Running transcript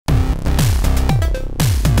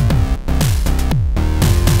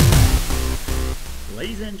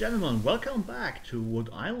Ladies and gentlemen, welcome back to what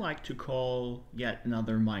I like to call yet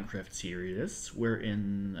another Minecraft series. We're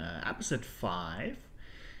in episode 5,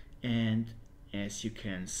 and as you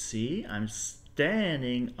can see, I'm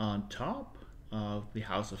standing on top of the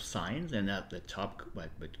House of Science, and at the top,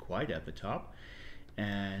 but quite at the top.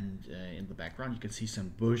 And in the background you can see some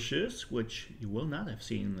bushes, which you will not have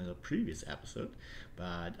seen in the previous episode,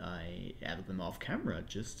 but I added them off camera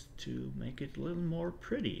just to make it a little more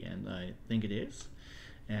pretty, and I think it is.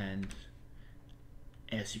 And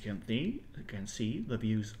as you can see the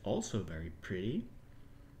view is also very pretty.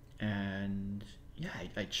 And yeah,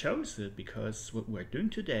 I chose it because what we're doing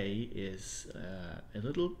today is a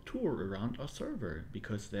little tour around our server,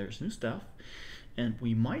 because there's new stuff and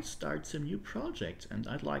we might start some new projects, and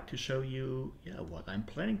I'd like to show you what I'm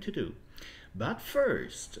planning to do. But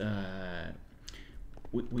first,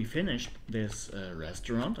 we finished this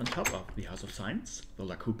restaurant on top of the House of Science, the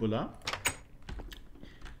La Cupola.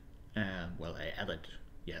 Well, I added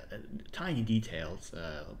tiny details,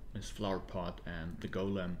 this flower pot and the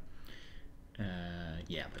golem.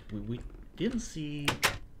 But we didn't see,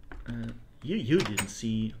 you didn't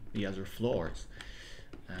see the other floors.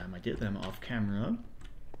 I did them off camera,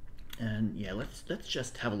 and let's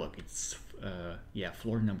just have a look. It's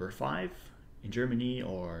floor number 5 in Germany,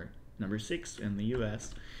 or number 6 in the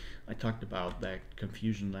US. I talked about that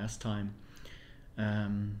confusion last time.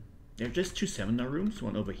 There are just 2 seminar rooms,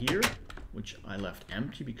 one over here, which I left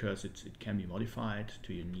empty because it can be modified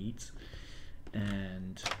to your needs,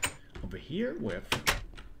 and over here we have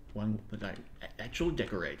one that I actually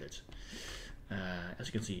decorated. As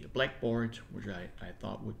you can see, a blackboard, which I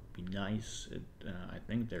thought would be nice. I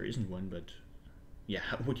think there isn't one, but yeah,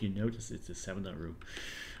 how would you notice? It's a seminar room.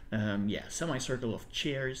 Semicircle of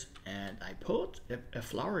chairs, and I put a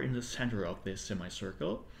flower in the center of this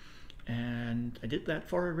semicircle, and I did that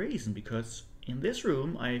for a reason, because in this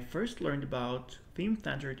room I first learned about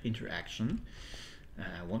theme-centered interaction.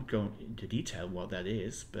 I won't go into detail what that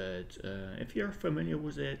is, but if you're familiar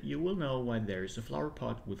with it, you will know why there's a flower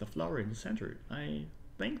pot with a flower in the center. I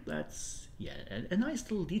think that's a nice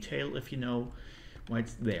little detail if you know why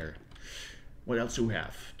it's there. What else do we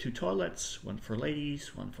have? 2 toilets, one for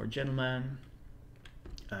ladies, one for gentlemen.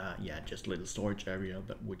 Just a little storage area,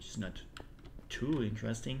 but which is not too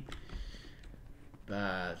interesting.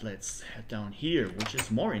 But let's head down here, which is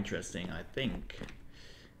more interesting, I think.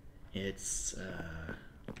 It's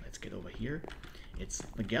let's get over here. It's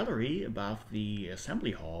the gallery above the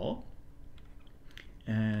assembly hall,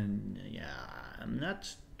 and I'm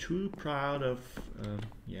not too proud of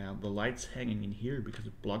the lights hanging in here, because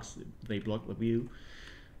they block the view,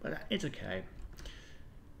 but it's okay.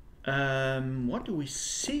 What do we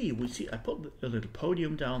see? I put a little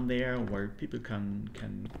podium down there where people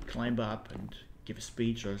can climb up and give a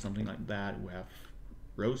speech or something like that. We have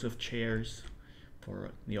rows of chairs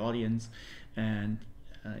for the audience, and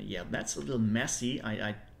that's a little messy.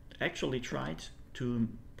 I actually tried to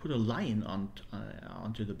put a lion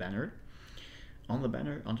onto the banner, but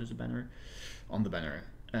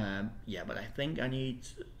I think I need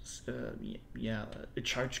a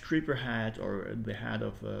charged creeper head, or the head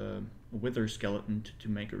of a wither skeleton to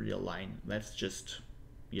make a real lion. That's just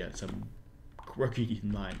some quirky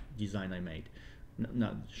design I made.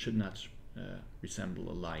 Should not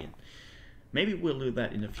resemble a lion. Maybe we'll do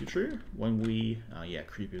that in the future when we,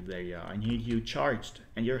 creepy, there you are. I need you charged,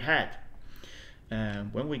 and your head,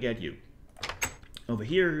 when we get you. Over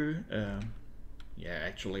here,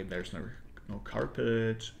 actually there's no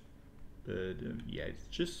carpet, but it's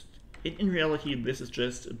just, in reality this is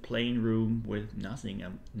just a plain room with nothing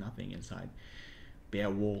inside,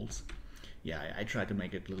 bare walls. I tried to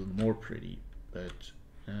make it a little more pretty, but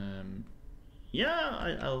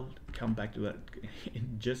I'll come back to that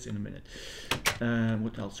just in a minute.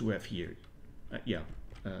 What else do we have here?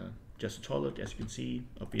 Just a toilet, as you can see.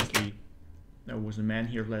 Obviously, there was a man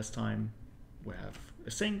here last time. We have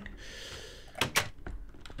a sink.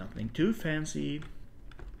 Nothing too fancy.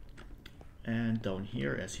 And down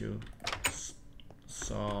here, as you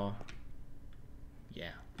saw,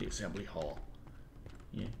 the assembly hall.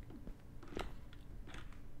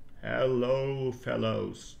 Hello,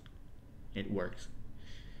 fellows. It works.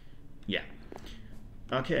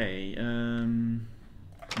 Okay,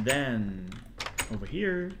 then over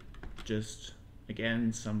here, just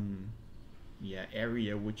again some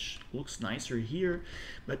area which looks nicer here,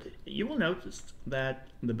 but you will notice that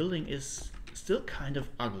the building is still kind of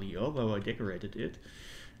ugly, although I decorated it.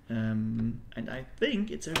 And I think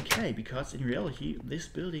it's okay, because in reality this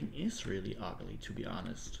building is really ugly, to be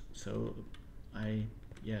honest. So I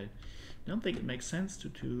don't think it makes sense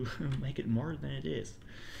to make it more than it is.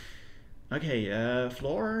 Okay,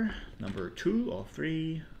 floor number 2 or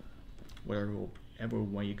 3, whatever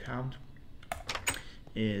way you count,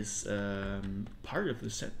 is part of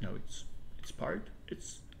the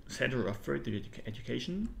it's Center of Further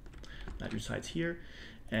Education that resides here,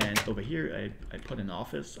 and over here I put an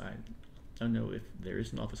office. I don't know if there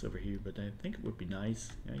is an office over here, but I think it would be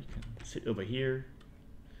nice. You can sit over here,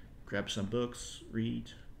 grab some books, read.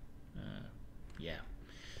 Yeah,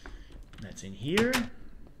 that's in here.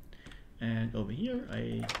 And over here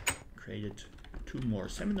I created 2 more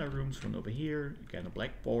seminar rooms. One over here, again a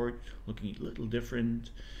blackboard looking a little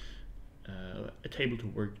different, a table to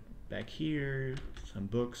work back here, some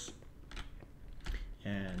books,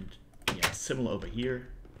 and yeah, similar over here,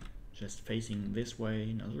 just facing this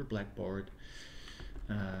way, another blackboard.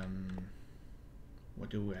 What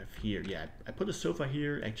do we have here? Yeah, I put a sofa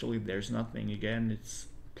here. Actually there's nothing, again it's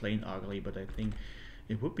plain ugly, but I think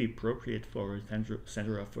it would be appropriate for a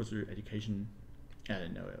Center of Further Education. I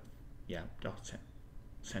don't know, yeah,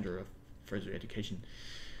 Center of Further Education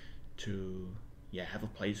to have a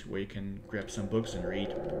place where you can grab some books and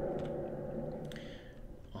read.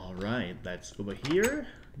 Alright, that's over here.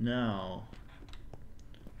 Now,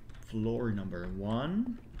 floor number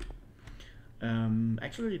 1.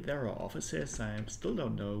 Actually, there are offices. I still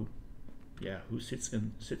don't know, who sits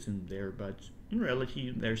in there, but in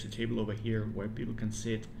reality, there's a table over here where people can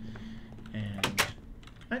sit, and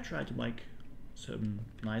I try to make some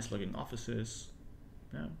nice-looking offices.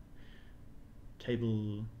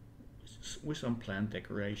 Table with some plant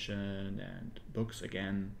decoration and books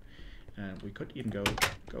again. And we could even go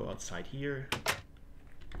outside here.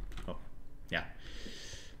 Oh, yeah.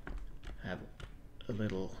 Have a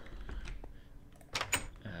little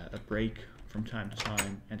a break from time to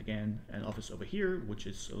time, and again an office over here which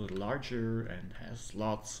is a little larger and has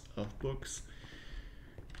lots of books,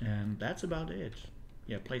 and that's about it.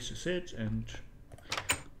 Yeah, place to sit. And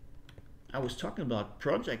I was talking about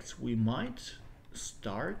projects we might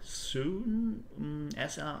start soon.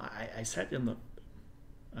 As I said in the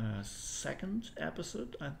second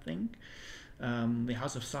episode, I think, the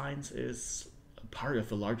House of Science is a part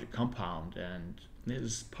of a larger compound, and this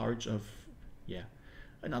is part of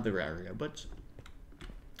another area. But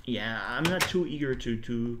yeah, I'm not too eager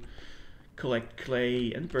to collect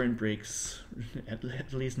clay and burn bricks, at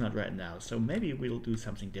least not right now, so maybe we'll do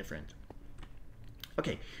something different.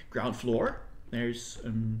 Okay, ground floor. There's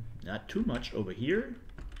not too much over here,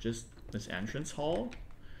 just this entrance hall.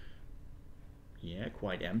 Yeah,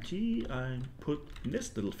 quite empty. I put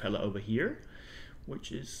this little fella over here,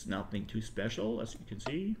 which is nothing too special. As you can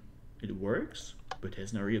see, it works, but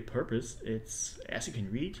has no real purpose. It's, as you can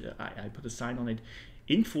read, I put a sign on it,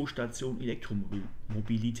 Infostation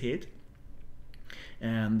Elektromobilität.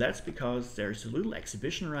 And that's because there's a little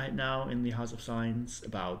exhibition right now in the House of Science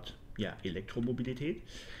about Elektromobilität,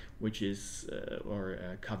 which is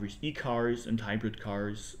covers e-cars and hybrid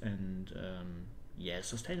cars and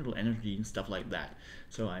sustainable energy and stuff like that.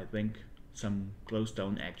 So I think some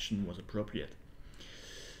closed-down action was appropriate.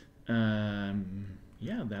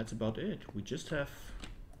 Yeah, that's about it. We just have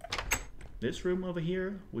this room over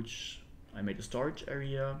here, which I made a storage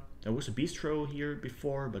area. There was a bistro here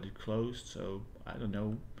before, but it closed, so I don't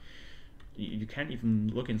know. You can't even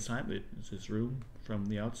look inside this room from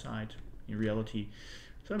the outside in reality.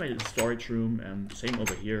 So I made it a storage room, and same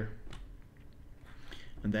over here.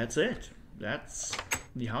 And that's it. That's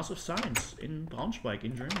the House of Science in Braunschweig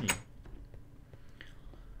in Germany.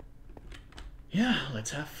 Yeah, let's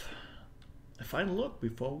have a final look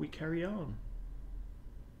before we carry on.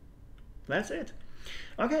 That's it.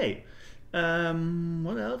 Okay,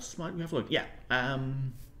 what else might we have a look? Yeah,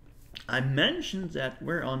 I mentioned that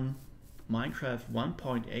we're on Minecraft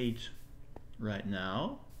 1.8 right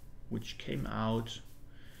now, which came out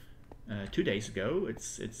 2 days ago.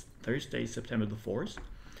 It's Thursday, September the 4th.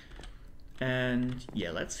 And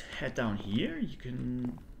yeah, let's head down here. You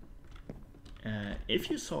can, if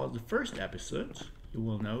you saw the first episode, you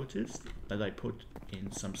will notice that I put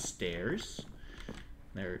in some stairs.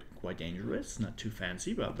 They're quite dangerous, not too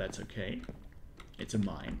fancy, but that's okay. It's a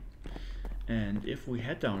mine. And if we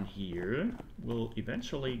head down here, we'll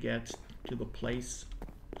eventually get to the place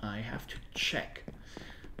I have to check,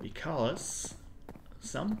 because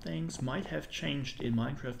some things might have changed in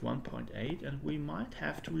Minecraft 1.8 and we might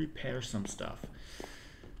have to repair some stuff.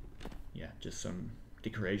 Yeah, just some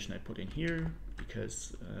decoration I put in here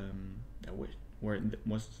because there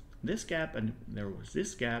was this gap and there was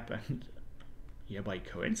this gap, and yeah, by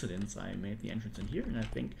coincidence I made the entrance in here, and I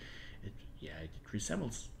think it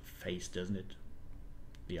resembles a face, doesn't it?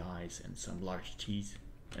 The eyes and some large teeth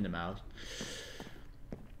and the mouth.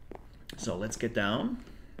 So let's get down.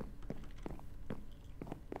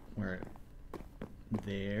 where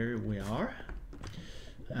there we are.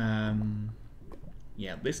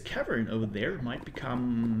 Yeah, this cavern over there might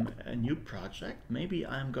become a new project. Maybe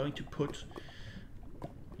I'm going to put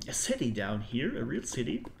a city down here, a real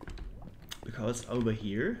city, because over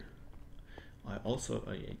here I also,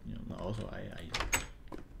 you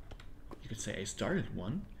could say I started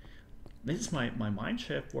one. This is my mine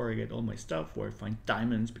shaft where I get all my stuff, where I find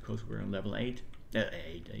diamonds because we're on level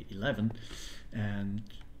 11, and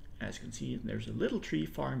as you can see, there's a little tree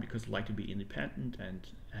farm because I like to be independent and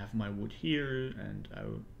have my wood here, and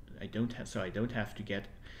I don't have to get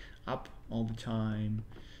up all the time.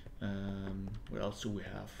 What else do we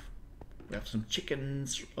have? We have some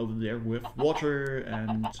chickens over there with water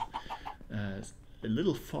and a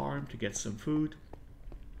little farm to get some food.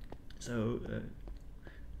 So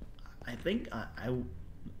I think I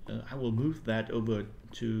will move that over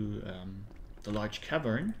to the large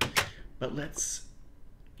cavern, but let's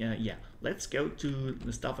go to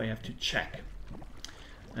the stuff I have to check.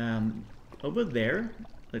 Over there,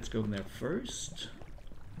 let's go there first.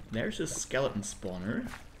 There's a skeleton spawner,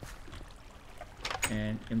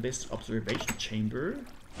 and in this observation chamber,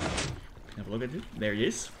 you can have a look at it. There it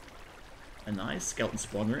is, a nice skeleton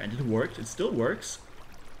spawner, and it works. It still works.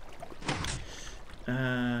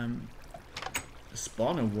 The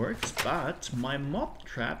spawner works, but my mob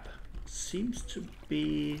trap seems to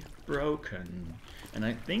be broken. And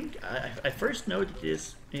I think I first noted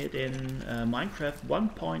it in Minecraft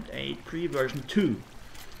 1.8 pre-version 2.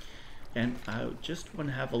 And I just want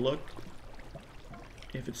to have a look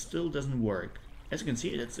if it still doesn't work. As you can see,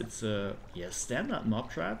 it's a standard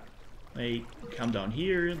mob trap. They come down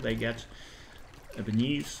here, they get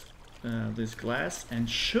beneath this glass and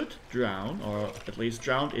should drown, or at least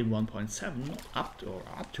drown in 1.7, up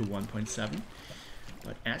to 1.7.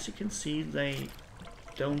 But as you can see, they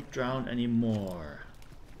don't drown anymore.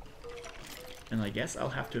 And I guess I'll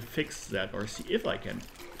have to fix that, or see if I can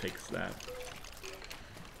fix that.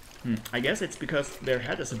 I guess it's because their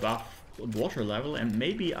head is above water level, and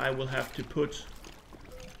maybe I will have to put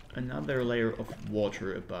another layer of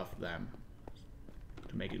water above them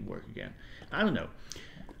to make it work again. I don't know.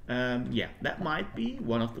 Yeah, that might be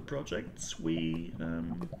one of the projects we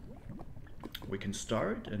can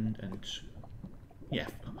start and yeah,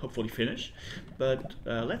 hopefully finish. But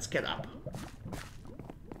let's get up.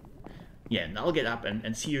 Yeah, and I'll get up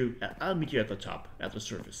and see you. I'll meet you at the top, at the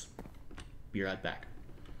surface. Be right back.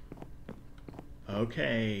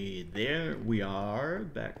 Okay, there we are,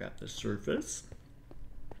 back at the surface.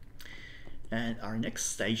 And our next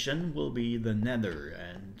station will be the Nether,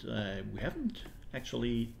 and we haven't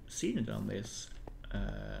actually seen it on this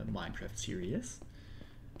Minecraft series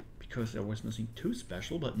because there was nothing too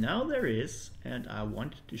special, but now there is, and I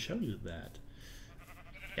wanted to show you that.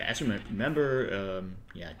 Yeah, as you remember,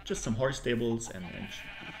 yeah, just some horse stables and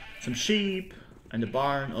some sheep and a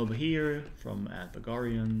barn over here from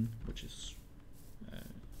Anthogorian, which is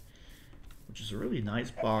a really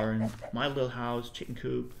nice barn. My little house, chicken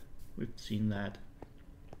coop, we've seen that.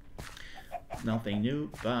 Nothing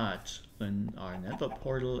new, but then our nether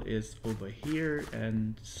portal is over here,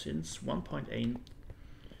 and since 1.8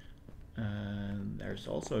 there's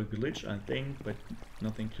also a glitch, I think, but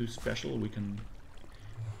nothing too special. We can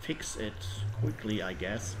fix it quickly, I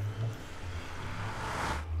guess.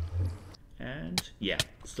 And yeah,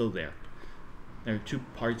 still there. There are two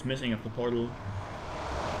parts missing of the portal.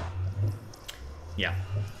 Yeah,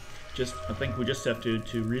 I think we just have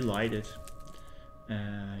to relight it.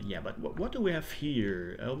 Yeah, but what do we have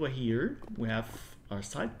here? Over here we have our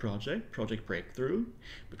side project, Project Breakthrough,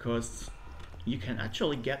 because you can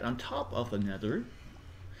actually get on top of the nether,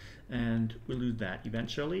 and we'll do that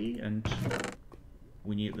eventually, and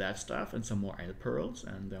we need that stuff and some more ender pearls,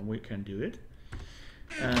 and then we can do it.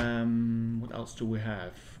 What else do we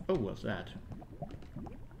have? Oh, what's that?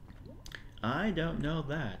 I don't know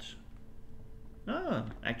that. Ah,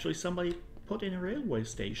 actually somebody put in a railway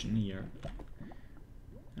station here.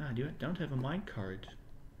 I don't have a minecart.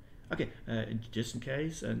 Okay, just in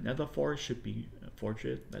case, another forest should be a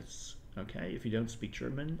fortress. That's okay. If you don't speak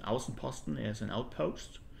German, Außenposten is an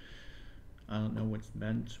outpost. I don't know what's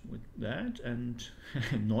meant with that. And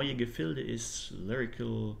Neue Gefilde is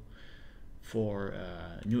lyrical for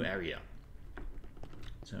new area.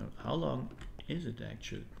 So how long is it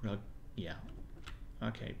actually? Well, yeah.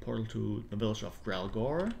 Okay, portal to the village of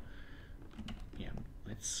Gralgor. Yeah,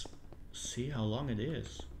 let's see how long it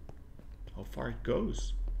is. How far it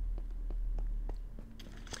goes.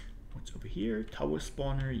 What's over here? Tower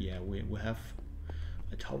spawner. Yeah, we have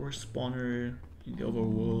a tower spawner in the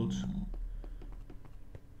overworld.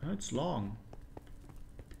 Oh, it's long.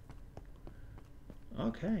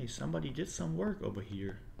 Okay, somebody did some work over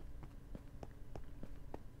here.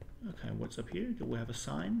 Okay, what's up here? Do we have a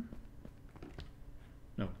sign?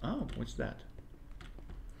 No. Oh, what's that?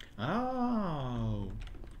 Oh,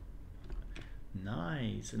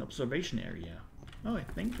 nice. An observation area. Oh, I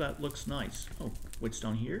think that looks nice. Oh, what's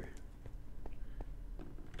down here?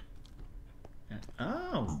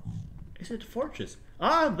 Oh, is it a fortress?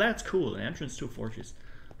 Ah, that's cool. An entrance to a fortress.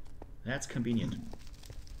 That's convenient.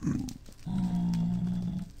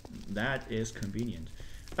 That is convenient.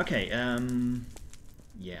 Okay,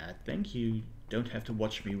 yeah, I think you don't have to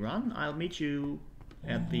watch me run. I'll meet you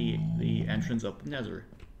at the entrance of the Nether.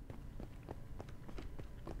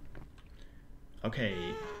 Okay,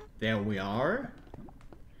 there we are.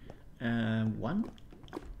 One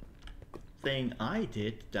thing I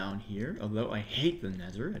did down here, although I hate the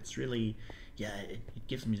Nether, it's really, yeah, it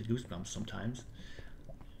gives me the goosebumps sometimes.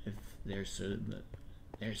 If there's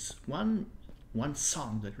one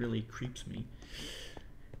song that really creeps me.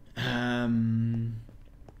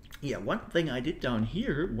 Yeah, one thing I did down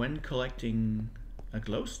here when collecting a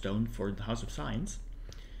glowstone for the House of Science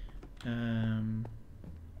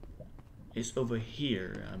is over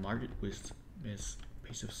here. I marked it with this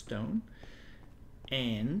piece of stone,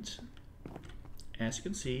 and as you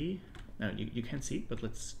can see, no, you can't see, but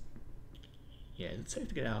let's, yeah, it's safe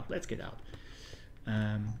to get out. Let's get out.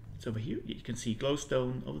 It's over here. You can see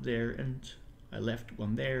glowstone over there, and I left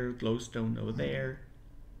one there. Glowstone over there.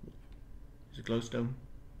 Is it glowstone?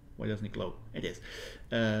 Why doesn't it glow? It is.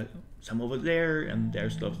 Some over there, and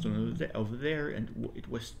there's glowstone over there, and it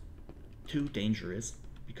was too dangerous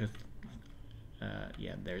because,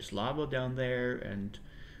 yeah, there's lava down there, and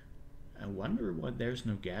I wonder why there's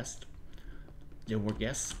no gas. There were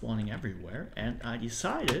gas spawning everywhere, and I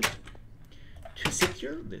decided to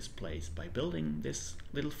secure this place by building this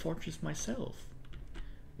little fortress myself.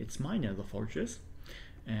 It's my nether fortress.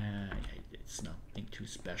 It's nothing too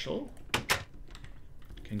special.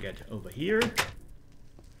 Can get over here,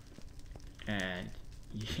 and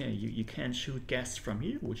yeah, you can shoot gas from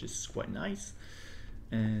here, which is quite nice.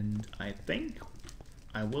 And I think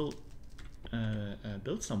I will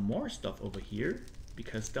build some more stuff over here,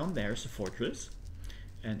 because down there is a fortress,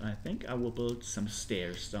 and I think I will build some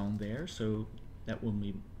stairs down there, so that will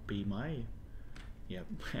be my, yeah,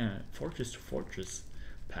 fortress to fortress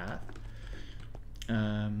path.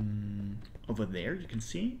 Over there you can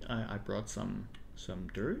see I brought some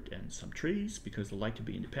dirt and some trees because I like to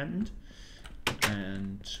be independent.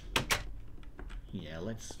 And yeah,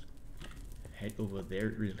 let's head over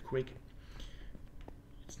there real quick.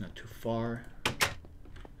 It's not too far,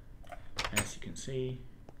 as you can see.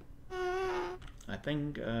 I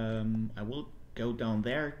think I will go down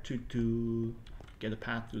there to get a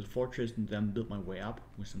path to the fortress and then build my way up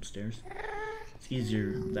with some stairs. It's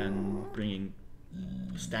easier than bringing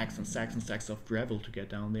stacks and stacks and stacks of gravel to get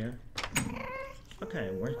down there.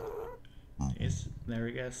 Okay, where is there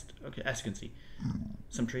a guest? Okay, as you can see,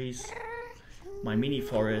 some trees, my mini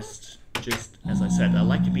forest. Just as I said, I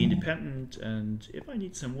like to be independent, and if I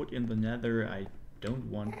need some wood in the nether, I don't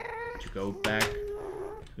want to go back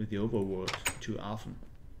to the overworld too often.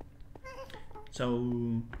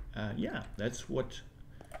 So yeah, that's what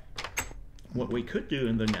we could do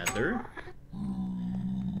in the nether.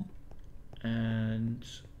 And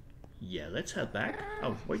yeah, let's head back.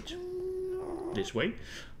 Oh wait, this way.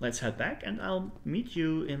 Let's head back, and I'll meet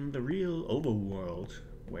you in the real overworld,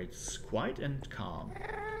 where it's quiet and calm.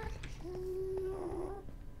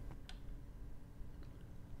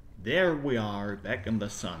 There we are, back in the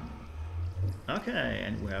sun. Okay,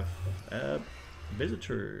 and we have a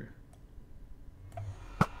visitor.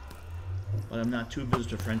 But I'm not too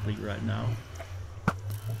visitor friendly right now.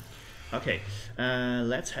 Okay,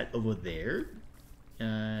 let's head over there.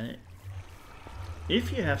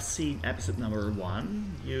 If you have seen episode number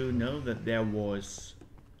 1, you know that there was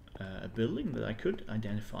a building that I could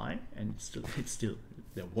identify, and it's still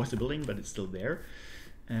there was a building, but it's still there,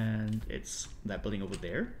 and it's that building over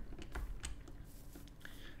there.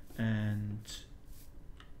 And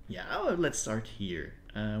yeah, let's start here.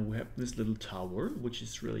 We have this little tower, which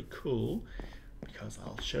is really cool because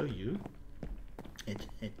I'll show you. It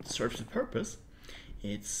serves a purpose.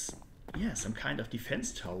 It's, yeah, some kind of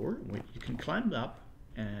defense tower where you can climb up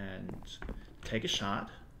and take a shot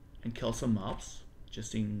and kill some mobs,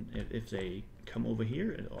 just if they come over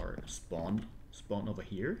here or spawn over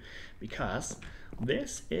here, because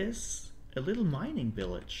this is a little mining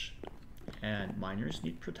village, and miners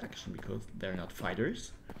need protection because they're not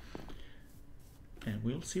fighters, and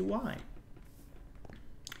we'll see why.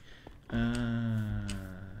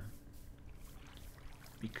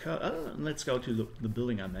 Because let's go to the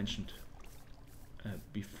building I mentioned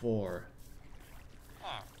before.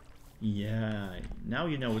 Yeah, now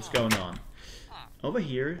you know what's going on. Over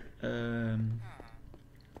here,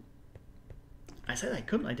 I said I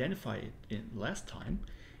couldn't identify it last time.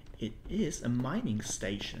 It is a mining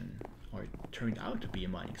station, or it turned out to be a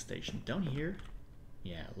mining station. Down here,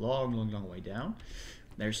 yeah, long way down,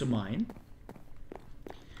 there's a mine.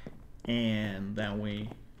 And that way,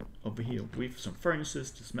 over here, we have some furnaces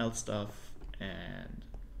to smelt stuff, and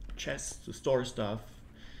chests to store stuff.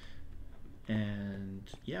 And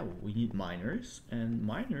yeah, we need miners, and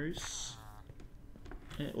miners,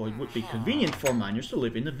 or it would be convenient for miners to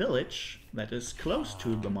live in a village that is close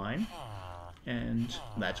to the mine. And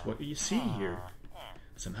that's what you see here.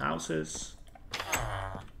 Some houses.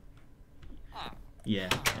 Yeah,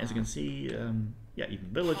 as you can see, yeah, even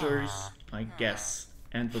villagers, I guess.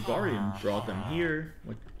 And the Guardian brought them here.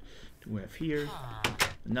 What do we have here?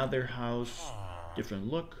 Another house, different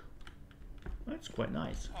look. That's quite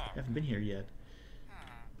nice. Haven't been here yet.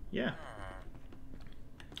 Yeah.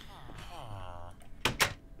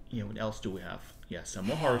 Yeah, what else do we have? Yeah, some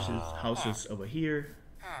more houses over here.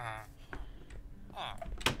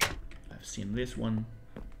 I've seen this one.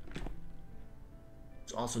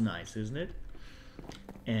 It's also nice, isn't it?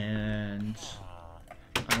 And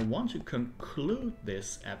I want to conclude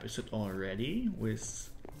this episode already with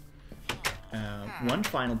one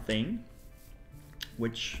final thing,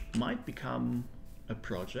 which might become a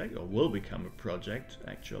project, or will become a project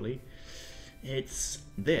actually. It's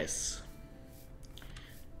this.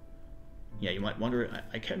 Yeah, you might wonder,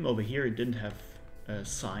 I came over here, it didn't have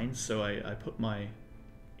signs, so I put my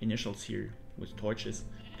initials here with torches,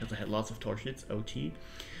 because I had lots of torches, OT.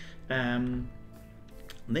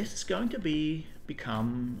 This is going to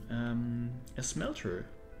become a smelter,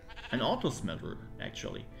 an auto smelter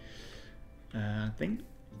actually. I think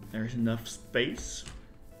there's enough space.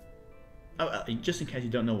 Oh, just in case you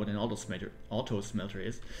don't know what an auto smelter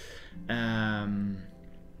is.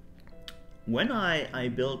 When I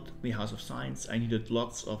built the House of Science, I needed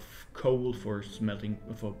lots of coal for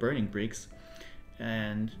burning bricks,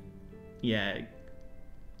 and yeah,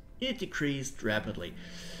 it decreased rapidly.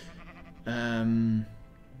 And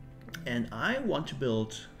I want to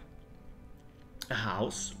build a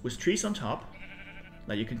house with trees on top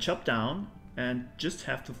that you can chop down and just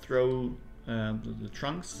have to throw the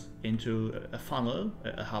trunks into a funnel,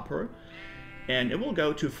 a hopper, and it will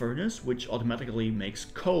go to a furnace which automatically makes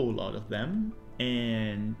coal out of them,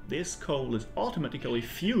 and this coal is automatically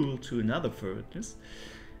fueled to another furnace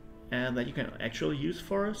and that you can actually use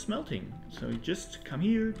for smelting. So you just come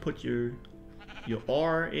here, put your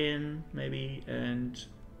ore in maybe, and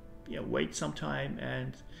yeah, wait some time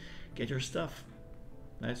and get your stuff.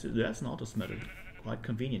 That's an auto smelter. Quite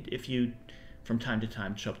convenient if you from time to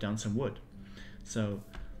time chop down some wood. So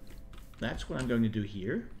that's what I'm going to do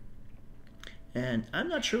here. And I'm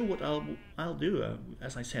not sure what I'll do.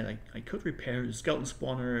 As I said, I could repair the skeleton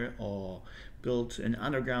spawner, or build an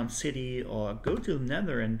underground city, or go to the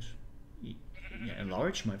Nether and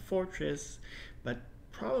enlarge my fortress. But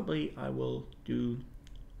probably I will do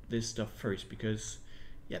this stuff first, because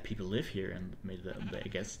yeah, people live here and I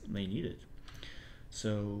guess they need it.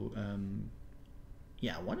 So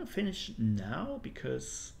yeah, I want to finish now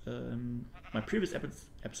because my previous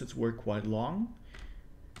episodes were quite long.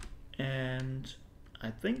 And I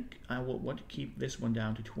think I will want to keep this one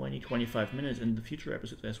down to 20-25 minutes in the future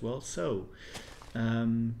episodes as well. So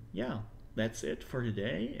yeah, that's it for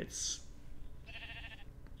today. It's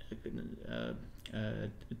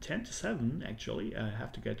 10 to 7 actually. I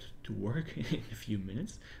have to get to work in a few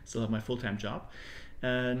minutes. Still have my full-time job.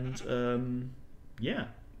 And yeah,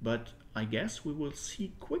 but I guess we will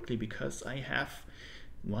see quickly, because I have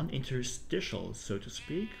one interstitial, so to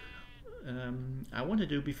speak, I want to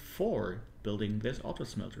do before building this auto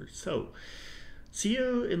smelter. So see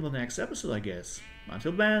you in the next episode, I guess.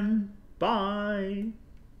 Until then, bye.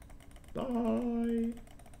 Bye.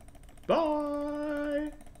 Bye.